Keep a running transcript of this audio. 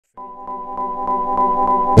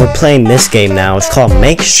We're playing this game now. It's called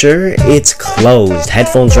Make Sure It's Closed.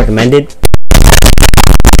 Headphones recommended.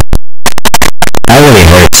 That really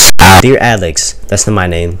hurts. Ow. Dear Alex, that's not my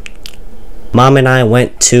name. Mom and I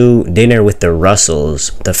went to dinner with the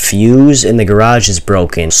Russells. The fuse in the garage is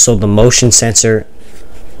broken, so the motion sensor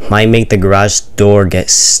might make the garage door get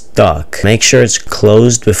stuck. Make sure it's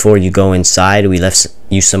closed before you go inside. We left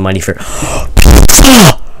you some money for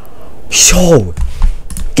pizza. Yo,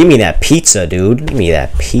 give me that pizza, dude. Give me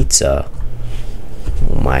that pizza.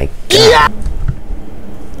 Oh my god.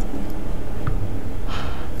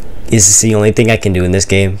 Is this the only thing I can do in this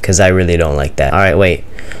game? Because I really don't like that. Alright, wait.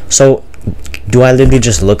 So, do I literally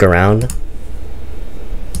just look around?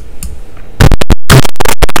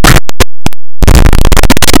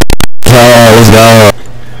 Let's go.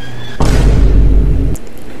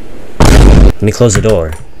 Let me close the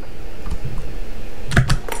door.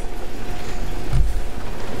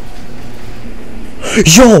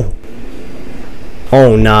 Yo!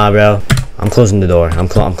 Oh nah, bro. I'm closing the door. I'm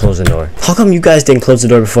closing the door. How come you guys didn't close the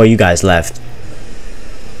door before you guys left?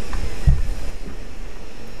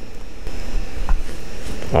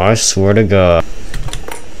 I swear to God.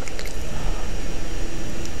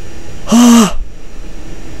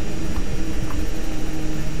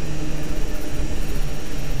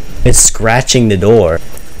 It's scratching the door.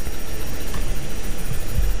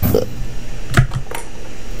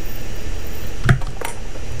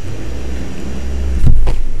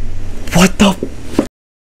 What the?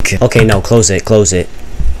 Okay, no, close it, close it.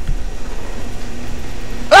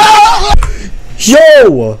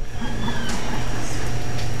 Yo!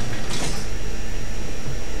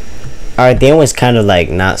 Alright, that was kind of like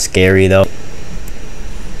not scary though.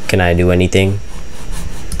 Can I do anything?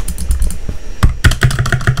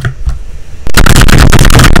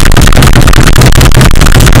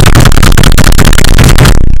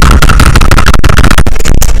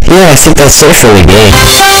 Yeah, I think that's it for the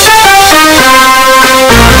game.